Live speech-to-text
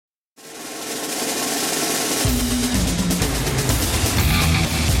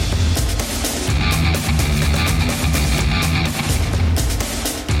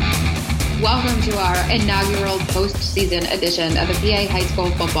to our inaugural postseason edition of the PA High School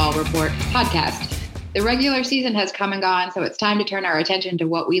Football Report podcast. The regular season has come and gone, so it's time to turn our attention to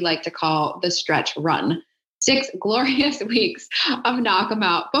what we like to call the stretch run. 6 glorious weeks of knock 'em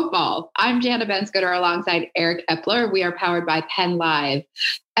out football. I'm Jana Ben-Scooter alongside Eric Epler. We are powered by Penn Live.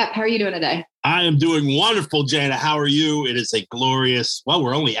 Ep, how are you doing today? I am doing wonderful, Jana. How are you? It is a glorious,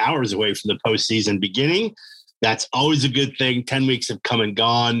 we're only hours away from the postseason beginning. That's always a good thing. 10 weeks have come and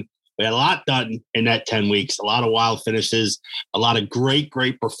gone. We had a lot done in that 10 weeks, a lot of wild finishes, a lot of great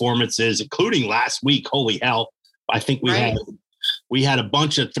performances, including last week. Holy hell. I think we had a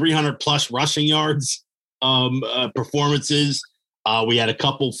bunch of 300 plus rushing yards performances. We had a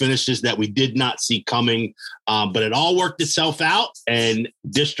couple finishes that we did not see coming, but it all worked itself out, and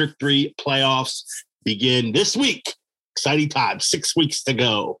District 3 playoffs begin this week. Exciting time, 6 weeks to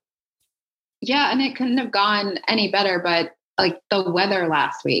go. Yeah, and it couldn't have gone any better, but like the weather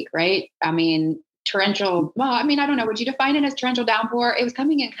last week, right? I mean, torrential, I don't know. Would you define it as torrential downpour? It was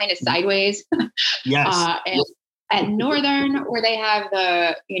coming in kind of sideways. Yes. And at Northern, where they have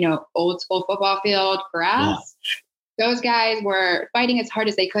the, old school football field grass, those guys were fighting as hard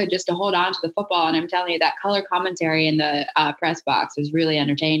as they could just to hold on to the football. And I'm telling you, that color commentary in the press box was really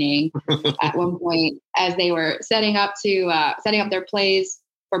entertaining at one point as they were setting up their plays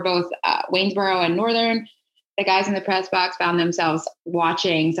for both Waynesboro and Northern. The guys in the press box found themselves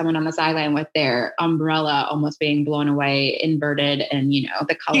watching someone on the sideline with their umbrella almost being blown away, inverted, and,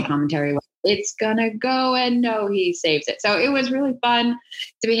 the color commentary was, it's gonna go, and no, he saves it. So it was really fun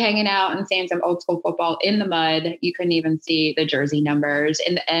to be hanging out and seeing some old school football in the mud. You couldn't even see the jersey numbers.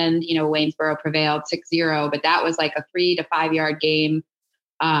 In the end, Waynesboro prevailed 6-0, but that was like a 3 to 5 yard game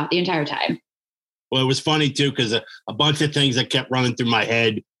the entire time. Well, it was funny too, because a bunch of things that kept running through my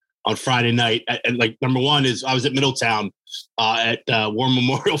head on Friday night. And like, number one is I was at Middletown at War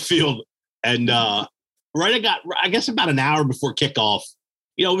Memorial Field. And I guess about an hour before kickoff,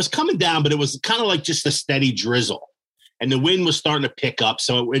 it was coming down, but it was kind of like just a steady drizzle. And the wind was starting to pick up.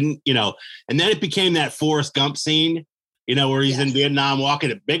 So it wouldn't, and then it became that Forrest Gump scene, where he's in Vietnam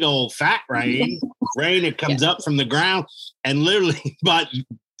walking a big old fat rain. It comes up from the ground. And literally, but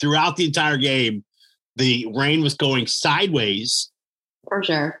throughout the entire game, the rain was going sideways. For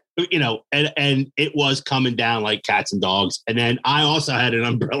sure. And it was coming down like cats and dogs. And then I also had an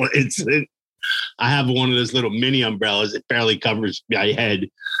umbrella incident. I have one of those little mini umbrellas. It barely covers my head.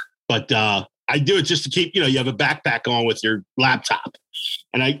 But I do it just to keep, you have a backpack on with your laptop.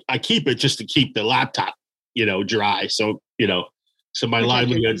 And I keep it just to keep the laptop, dry. So, so my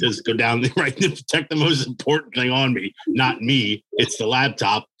livelihood doesn't go down right to protect the most important thing on me. Not me. It's the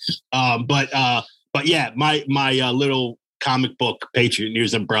laptop. But yeah, my little comic book Patriot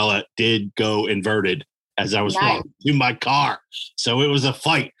News umbrella did go inverted as I was walking to my car. So it was a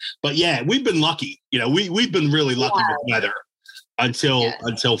fight. But yeah, we've been lucky. We've been really lucky with weather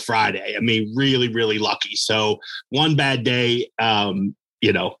until Friday. I mean, really, really lucky. So one bad day,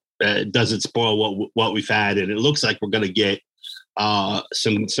 doesn't spoil what we've had. And it looks like we're going to get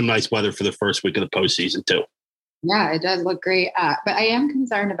some nice weather for the first week of the postseason too. Yeah, it does look great. But I am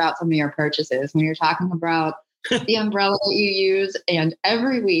concerned about some of your purchases when you're talking about the umbrella that you use. And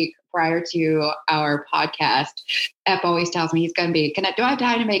every week prior to our podcast, Ep always tells me he's going to be, do I have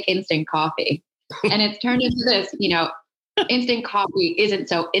time to make instant coffee? And it's turned into this, instant coffee isn't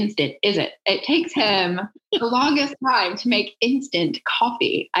so instant, is it? It takes him the longest time to make instant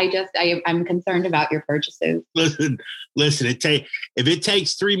coffee. I'm concerned about your purchases. Listen, if it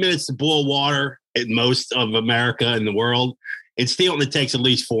takes 3 minutes to boil water in most of America and the world, in Steelton, it takes at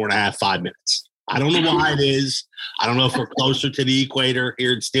least 4.5, 5 minutes. I don't know why it is. I don't know if we're closer to the equator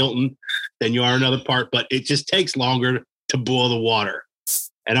here in Steelton than you are another part, but it just takes longer to boil the water.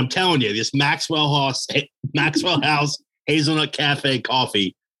 And I'm telling you, this Maxwell House Hazelnut Cafe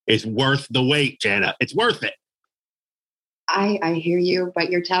coffee is worth the wait, Jana. It's worth it. I hear you, but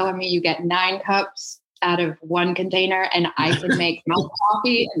you're telling me you get 9 cups out of one container and I can make my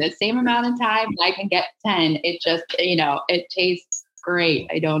coffee in the same amount of time and I can get 10. It just, it tastes great.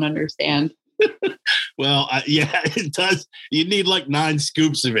 I don't understand. Well, yeah, it does. You need like 9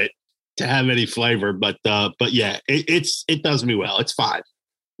 scoops of it to have any flavor, but yeah, it does me well. It's fine.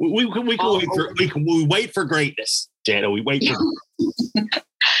 We wait for greatness, Jana. We wait for.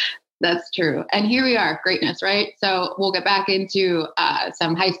 That's true. And here we are, greatness, right? So we'll get back into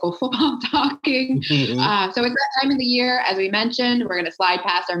some high school football talking. Mm-hmm. So it's that time of the year, as we mentioned, we're going to slide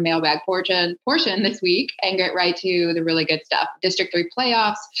past our mailbag portion this week and get right to the really good stuff. District 3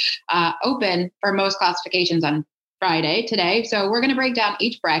 playoffs open for most classifications on Friday today. So we're going to break down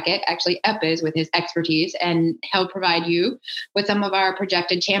each bracket. Actually, Ep is with his expertise, and he'll provide you with some of our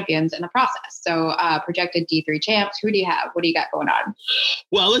projected champions in the process. So projected D3 champs. Who do you have? What do you got going on?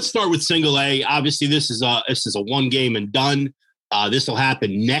 Well, let's start with single A. Obviously, this is a one game and done. This will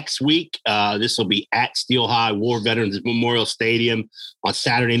happen next week. This will be at Steel High War Veterans Memorial Stadium on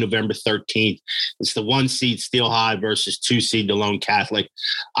Saturday, November 13th. It's the 1 seed Steel High versus 2 seed DeLone Catholic.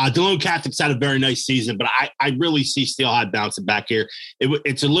 DeLone Catholic's had a very nice season, but I really see Steel High bouncing back here.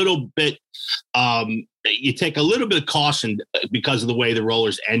 It's a little bit you take a little bit of caution because of the way the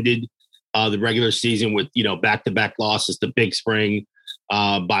Rollers ended the regular season with, back-to-back losses to Big Spring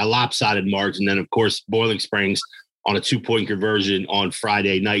by a lopsided margin. Then, of course, Boiling Springs on a 2-point conversion on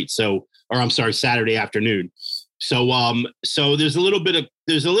Saturday afternoon. So there's a little bit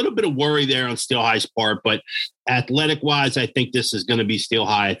of worry there on Steel High's part, but athletic wise, I think this is going to be Steel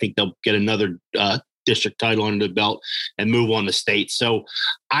High. I think they'll get another district title under the belt and move on to state. So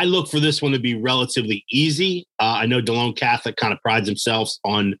I look for this one to be relatively easy. I know DeLone Catholic kind of prides themselves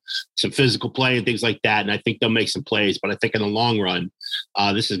on some physical play and things like that, and I think they'll make some plays, but I think in the long run,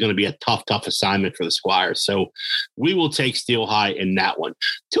 this is going to be a tough assignment for the Squires. So we will take Steel High in that one.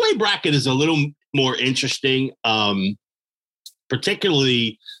 2A bracket is a little more interesting,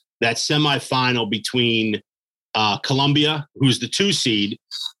 particularly that semifinal between Columbia, who's the 2 seed.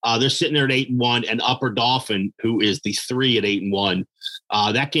 They're sitting there at 8-1, and Upper Dauphin, who is the 3 at 8-1.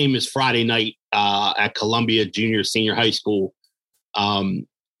 That game is Friday night at Columbia Junior Senior High School.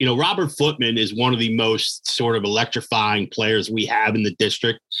 Robert Footman is one of the most sort of electrifying players we have in the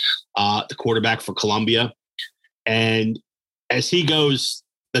district, the quarterback for Columbia. And as he goes,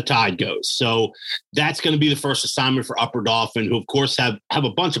 the tide goes. So that's going to be the first assignment for Upper Dauphin, who, of course, have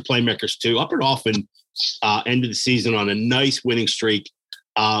a bunch of playmakers, too. Upper Dauphin ended the season on a nice winning streak.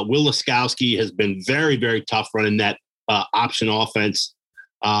 Will Laskowski has been very, very tough running that option offense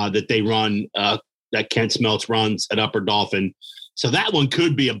that they run, that Kent Smeltz runs at Upper Dauphin. So that one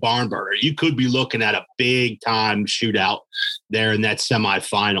could be a barn burner. You could be looking at a big-time shootout there in that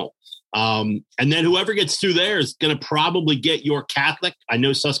semifinal. And then whoever gets through there is going to probably get York Catholic. I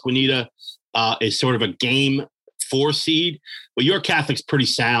know Susquehanna is sort of a game 4 seed, but York Catholic's pretty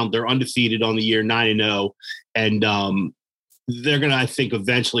sound. They're undefeated on the year, 9-0. And they're going to, I think,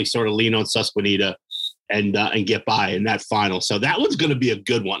 eventually sort of lean on Susquehanna and get by in that final. So that one's going to be a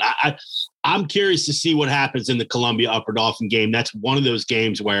good one. I'm curious to see what happens in the Columbia Upper Dauphin game. That's one of those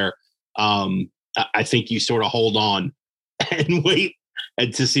games where I think you sort of hold on and wait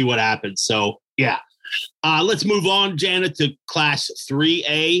and to see what happens. So, yeah. Let's move on, Janet, to Class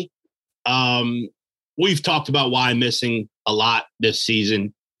 3A. We've talked about why I'm missing a lot this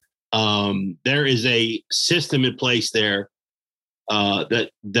season. There is a system in place there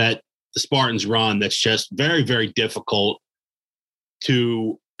that the Spartans run that's just very, very difficult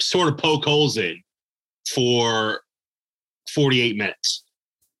to sort of poke holes in for 48 minutes.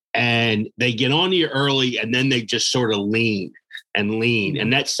 And they get on you early, and then they just sort of lean.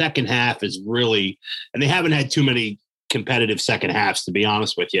 And that second half is really – and they haven't had too many competitive second halves, to be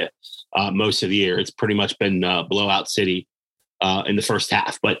honest with you, most of the year. It's pretty much been blowout city in the first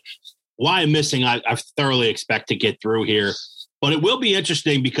half. But why I'm missing, I thoroughly expect to get through here. But it will be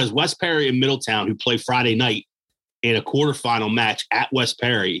interesting because West Perry and Middletown, who play Friday night in a quarterfinal match at West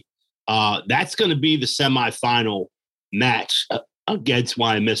Perry, that's going to be the semifinal match against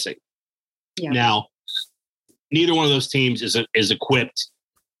why I'm missing. Yeah. Now, neither one of those teams is equipped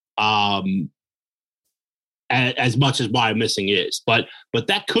as much as why I'm missing is. But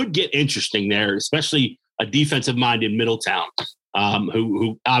that could get interesting there, especially a defensive-minded Middletown,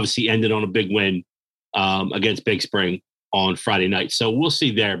 who obviously ended on a big win against Big Spring on Friday night. So we'll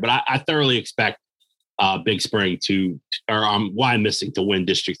see there. But I thoroughly expect Big Spring why I'm missing to win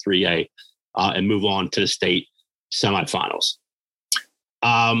District 3A and move on to the state semifinals.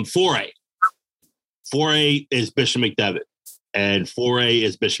 4A. 4A is Bishop McDevitt, and 4A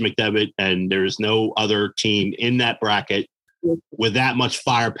is Bishop McDevitt, and there's no other team in that bracket with that much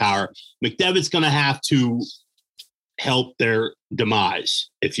firepower. McDevitt's going to have to help their demise,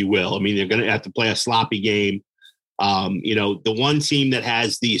 if you will. I mean, they're going to have to play a sloppy game. The one team that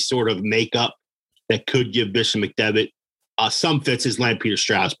has the sort of makeup that could give Bishop McDevitt some fits is Lampeter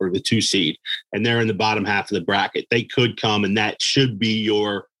Strasburg, the 2 seed, and they're in the bottom half of the bracket. They could come, and that should be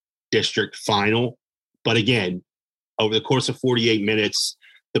your district final. But again, over the course of 48 minutes,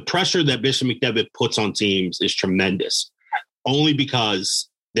 the pressure that Bishop McDevitt puts on teams is tremendous, only because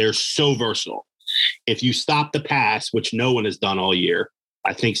they're so versatile. If you stop the pass, which no one has done all year,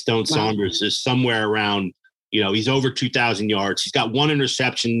 I think Stone Saunders is somewhere around, he's over 2,000 yards. He's got 1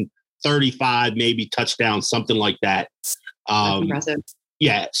 interception 35, maybe touchdowns, something like that. That's impressive.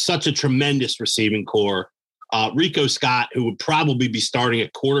 Yeah, such a tremendous receiving core. Rico Scott, who would probably be starting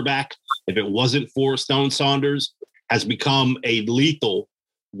at quarterback if it wasn't for Stone Saunders, has become a lethal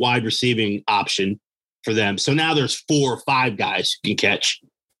wide receiving option for them. So now there's 4 or 5 guys who can catch,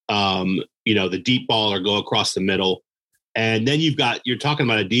 the deep ball or go across the middle. And then you're talking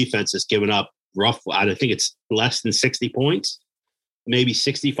about a defense that's given up I think it's less than 60 points, maybe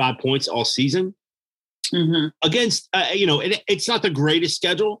 65 points all season. Mm-hmm. Against, it's not the greatest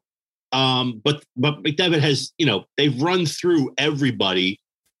schedule. But McDevitt has, they've run through everybody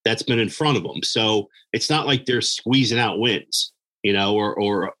that's been in front of them. So it's not like they're squeezing out wins,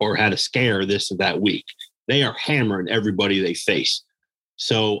 or had a scare this or that week. They are hammering everybody they face.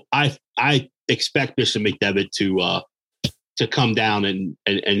 So I expect Bishop McDevitt to come down and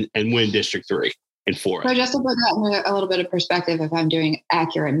win District 3 and 4. So just to put that in a little bit of perspective, if I'm doing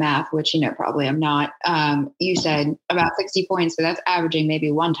accurate math, which, probably I'm not, you said about 60 points. So that's averaging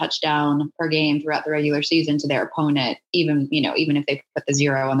maybe 1 touchdown per game throughout the regular season to their opponent, even if they put the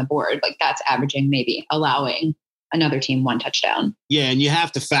 0 on the board, like that's averaging, maybe allowing another team 1 touchdown. Yeah. And you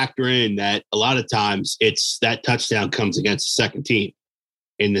have to factor in that a lot of times it's that touchdown comes against the second team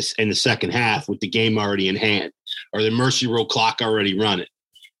in the second half with the game already in hand or the mercy rule clock already running.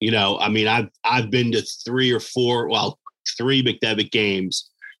 I've been to 3 or 4, 3 McDevitt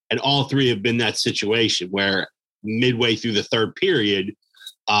games, and all 3 have been that situation where midway through the third period,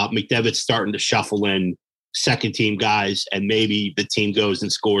 McDevitt's starting to shuffle in second team guys, and maybe the team goes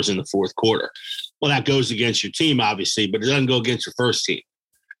and scores in the fourth quarter. Well, that goes against your team, obviously, but it doesn't go against your first team.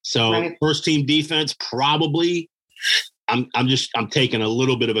 So right. First team defense, probably, I'm taking a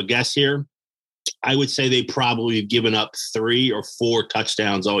little bit of a guess here. I would say they probably have given up 3 or 4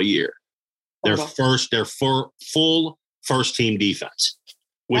 touchdowns all year. Their full first team defense.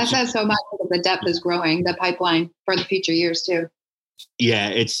 That says so much because the depth is growing, the pipeline for the future years too. Yeah,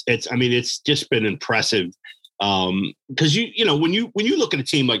 it's just been impressive. Because when you look at a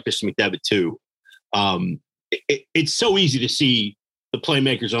team like Bishop McDevitt too, it's so easy to see the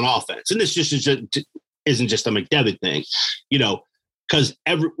playmakers on offense, and this just isn't just a McDevitt thing, because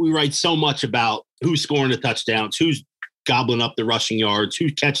we write so much about who's scoring the touchdowns, who's gobbling up the rushing yards,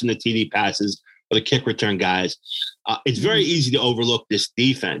 who's catching the TD passes or the kick return guys. It's very easy to overlook this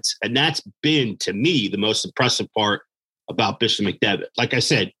defense, and that's been, to me, the most impressive part about Bishop McDevitt. Like I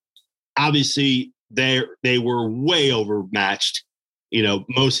said, obviously they were way overmatched.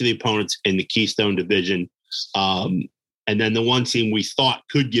 Most of the opponents in the Keystone Division. And then the one team we thought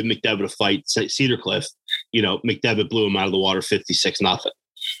could give McDevitt a fight, Cedar Cliff, McDevitt blew him out of the water 56-0.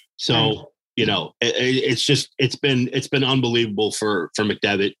 So, it's been unbelievable for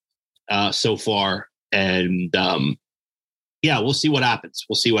McDevitt so far. And we'll see what happens.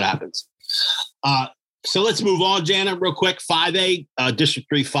 So let's move on, Jana, real quick. 5A, District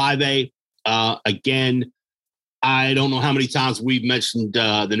 3 5A. Again, I don't know how many times we've mentioned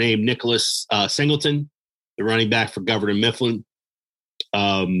the name Nicholas Singleton, the running back for Governor Mifflin.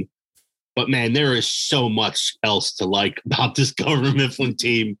 But, man, there is so much else to like about this Governor Mifflin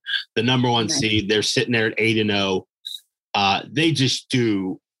team. The number 1 seed, they're sitting there at 8-0. They just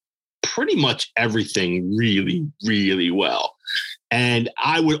do pretty much everything really, really well. And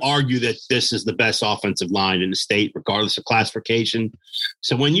I would argue that this is the best offensive line in the state, regardless of classification.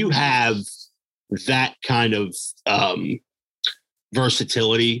 So when you have that kind of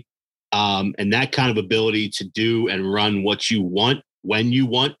versatility and that kind of ability to do and run what you want when you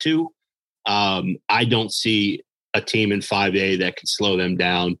want to, I don't see a team in 5A that can slow them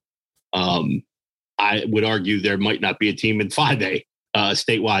down. I would argue there might not be a team in 5A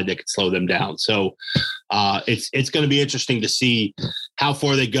statewide that could slow them down. So it's going to be interesting to see how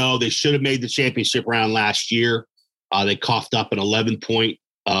far they go. They should have made the championship round last year. They coughed up an 11-point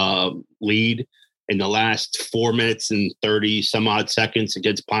lead in the last 4 minutes and 30 some odd seconds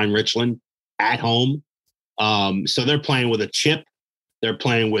against Pine Richland at home. So they're playing with a chip. They're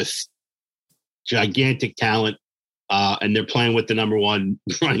playing with gigantic talent, and they're playing with the number 1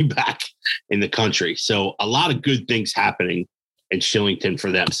 running back in the country. So a lot of good things happening in Shillington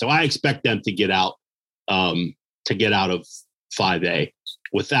for them. So I expect them to get out of 5A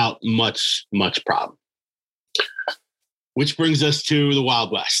without much problem. Which brings us to the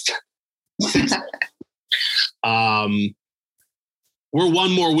Wild West. We're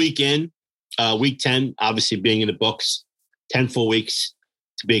 1 more week in, week 10, obviously being in the books, 10 full weeks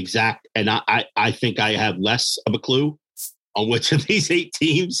to be exact. And I think I have less of a clue on which of these 8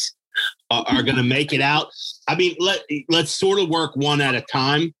 teams are going to make it out. I mean, let's sort of work one at a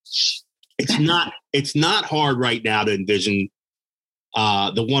time. It's not hard right now to envision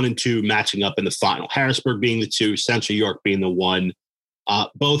the 1 and 2 matching up in the final. Harrisburg being the 2, Central York being the 1.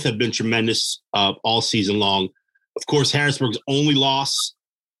 Both have been tremendous all season long. Of course, Harrisburg's only loss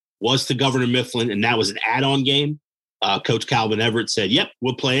was to Governor Mifflin, and that was an add-on game. Coach Calvin Everett said, yep,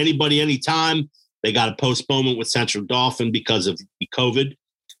 we'll play anybody anytime. They got a postponement with Central Dauphin because of COVID,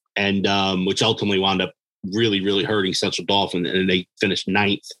 and which ultimately wound up really, really hurting Central Dauphin, and they finished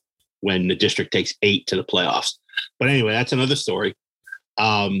 9th when the district takes 8 to the playoffs. But anyway, that's another story.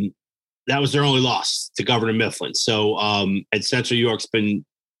 That was their only loss to Governor Mifflin. So, and Central York's been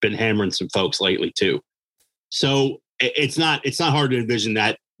hammering some folks lately too. So it's not hard to envision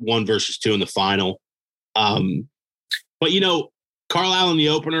that 1 versus 2 in the final. But Carlisle in the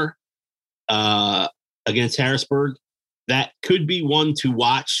opener against Harrisburg, that could be one to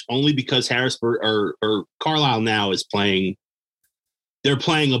watch only because Harrisburg or Carlisle now is playing. They're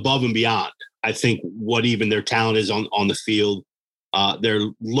playing above and beyond, I think, what even their talent is on the field. They're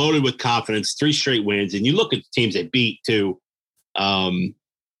loaded with confidence, 3 straight wins. And you look at the teams they beat too,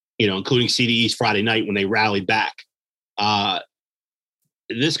 including CD East Friday night when they rallied back.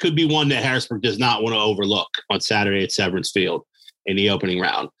 This could be one that Harrisburg does not want to overlook on Saturday at Severance Field in the opening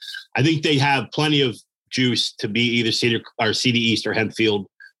round. I think they have plenty of juice to be either CD East or Hempfield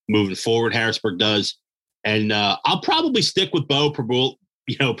moving forward. Harrisburg does. And I'll probably stick with Bo Perbula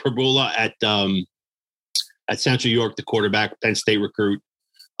at Central York, the quarterback, Penn State recruit.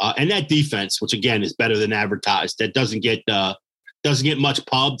 And that defense, which again is better than advertised, that doesn't get much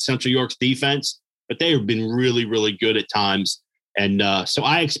pub, Central York's defense, but they have been really, really good at times. And so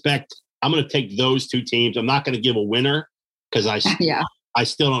I expect I'm going to take those 2 teams. I'm not going to give a winner because I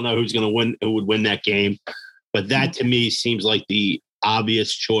still don't know who's going to win, who would win that game. But that to me seems like the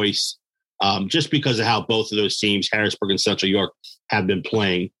obvious choice, just because of how both of those teams, Harrisburg and Central York, have been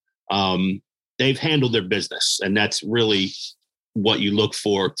playing. They've handled their business, and that's really what you look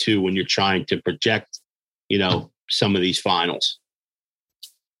for too when you're trying to project, some of these finals.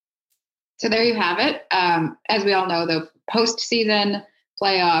 So there you have it. As we all know, the postseason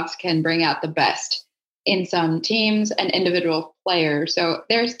playoffs can bring out the best in some teams and individual players. So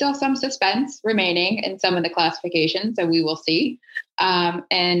there's still some suspense remaining in some of the classifications, so we will see.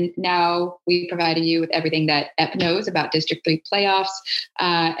 And now we provided you with everything that EP knows about District 3 playoffs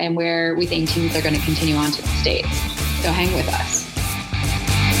and where we think teams are going to continue on to the states. So hang with us.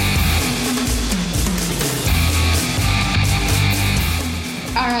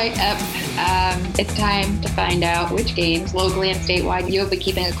 All right, it's time to find out which games locally and statewide you'll be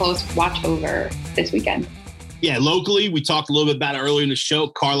keeping a close watch over this weekend. Yeah, locally, we talked a little bit about it earlier in the show.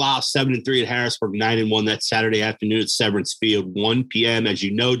 Carlisle 7-3 at Harrisburg, 9-1 that Saturday afternoon at Severance Field, 1 p.m. As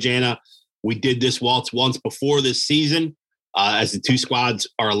you know, Jana, we did this waltz once before this season as the 2 squads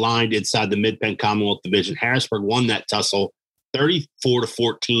are aligned inside the Mid-Penn Commonwealth Division. Harrisburg won that tussle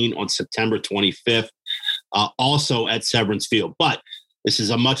 34-14 on September 25th, also at Severance Field. But this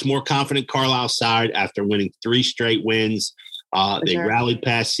is a much more confident Carlisle side after winning 3 straight wins. They rallied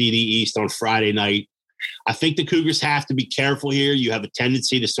past CD East on Friday night. I think the Cougars have to be careful here. You have a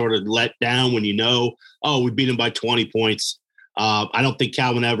tendency to sort of let down when we beat them by 20 points. I don't think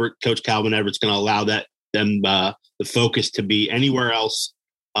Coach Calvin Everett's going to allow the focus to be anywhere else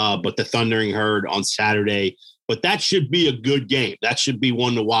but the Thundering Herd on Saturday. But that should be a good game. That should be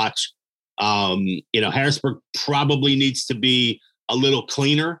one to watch. Harrisburg probably needs to be a little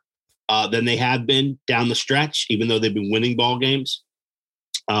cleaner than they have been down the stretch, even though they've been winning ball games.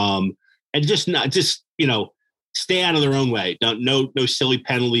 And stay out of their own way. No silly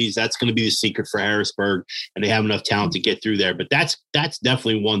penalties. That's going to be the secret for Harrisburg, and they have enough talent to get through there. But that's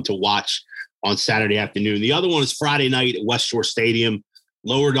definitely one to watch on Saturday afternoon. The other one is Friday night at West Shore Stadium.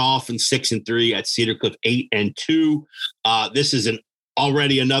 Lower Dolphin 6-3 at Cedar Cliff 8-2. This is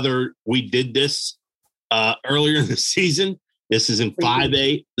already another. We did this earlier in the season. This is in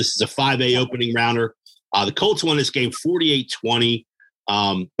 5A. This is a 5A opening rounder. The Colts won this game 48-20.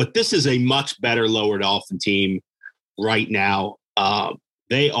 But this is a much better Lower Dolphin team right now.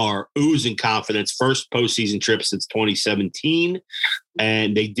 They are oozing confidence. First postseason trip since 2017.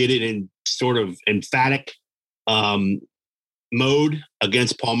 And they did it in sort of emphatic mode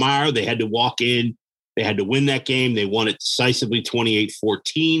against Palmyra. They had to walk in. They had to win that game. They won it decisively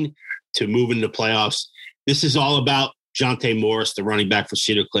 28-14 to move into the playoffs. This is all about Jonte Morris, the running back for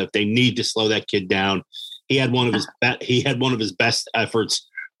Cedar Cliff. They need to slow that kid down. He had one of his best efforts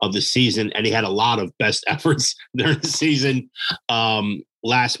of the season, and he had a lot of best efforts during the season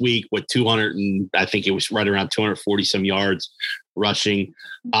last week with 200 and I think it was right around 240 some yards rushing.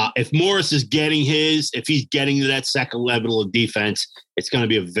 If Morris is if he's getting to that second level of defense, it's going to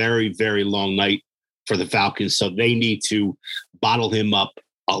be a very, very long night for the Falcons. So they need to bottle him up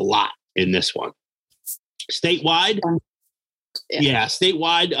a lot in this one. Statewide. Yeah,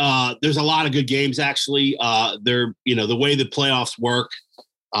 statewide, there's a lot of good games, actually. They're, the way the playoffs work,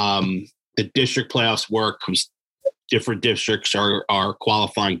 the district playoffs work, different districts are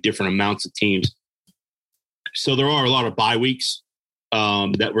qualifying different amounts of teams. So there are a lot of bye weeks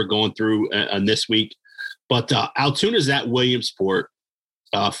that we're going through this week. But Altoona's at Williamsport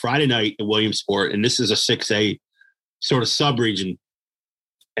Friday night at Williamsport, and this is a 6A sort of sub-region.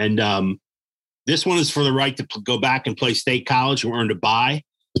 And this one is for the right to go back and play State College, who earned a bye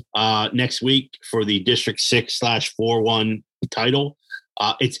next week for the District 6/4-1 title.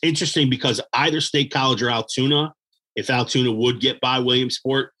 It's interesting because either State College or Altoona, if Altoona would get by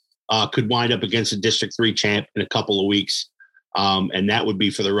Williamsport, could wind up against a District 3 champ in a couple of weeks. And that would be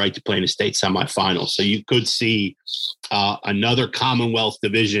for the right to play in a state semifinal. So you could see another Commonwealth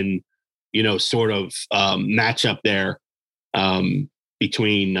Division, sort of matchup there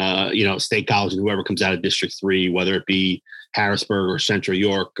between, State College and whoever comes out of District 3, whether it be Harrisburg or Central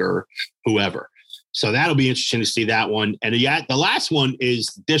York or whoever. So that'll be interesting to see that one. And the last one is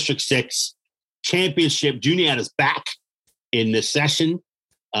District 6 Championship. Juniata is back in this session,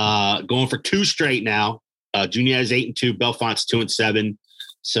 going for 2 straight now. Juniata is 8-2, Bellefonte's 2-7.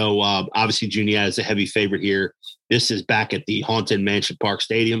 So obviously Juniata is a heavy favorite here. This is back at the haunted Mansion Park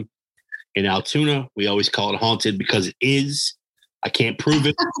Stadium in Altoona. We always call it haunted because it is. I can't prove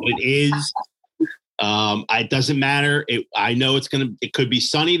it, but it is. It doesn't matter. I know it could be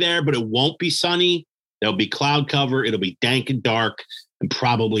sunny there, but it won't be sunny. There'll be cloud cover. It'll be dank and dark and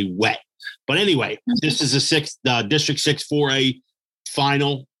probably wet. But anyway, this is a District 6 4A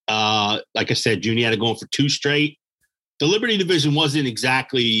final. Like I said, Juniata going for 2 straight. The Liberty Division wasn't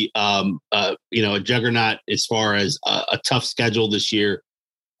exactly, a juggernaut as far as a tough schedule this year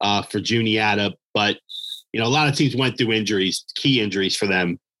for Juniata. But, a lot of teams went through injuries, key injuries for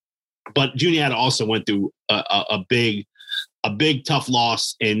them. But Juniata also went through a big tough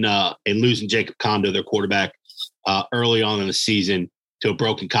loss in losing Jacob Kondo, their quarterback, early on in the season to a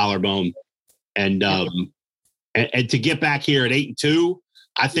broken collarbone. And to get back here at 8-2,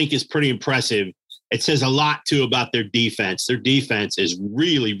 I think is pretty impressive. It says a lot, too, about their defense. Their defense is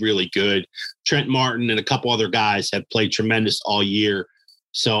really, really good. Trent Martin and a couple other guys have played tremendous all year.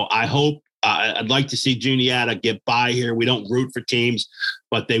 So I hope I'd like to see Juniata get by here. We don't root for teams,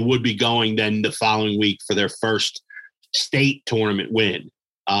 but they would be going then the following week for their first state tournament win,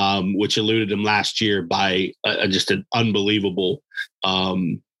 which eluded them last year by just an unbelievable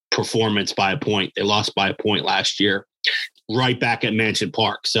performance by a point. They lost by a point last year, right back at Mansion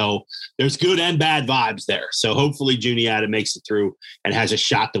Park. So there's good and bad vibes there. So hopefully Juniata makes it through and has a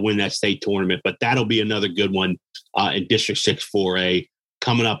shot to win that state tournament. But that'll be another good one in District 6 4A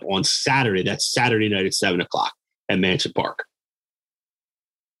coming up on Saturday. That's Saturday night at 7 o'clock at Mansion Park.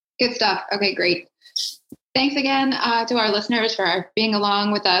 Good stuff. Okay, great. Thanks again to our listeners for being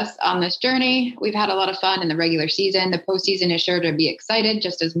along with us on this journey. We've had a lot of fun in the regular season. The postseason is sure to be excited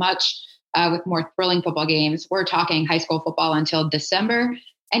just as much with more thrilling football games. We're talking high school football until December.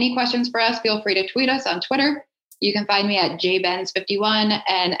 Any questions for us, feel free to tweet us on Twitter. You can find me at jbenz51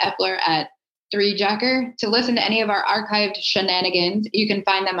 and Epler at 3Jacker. To listen to any of our archived shenanigans, you can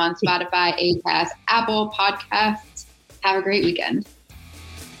find them on Spotify, Acast, Apple Podcasts. Have a great weekend.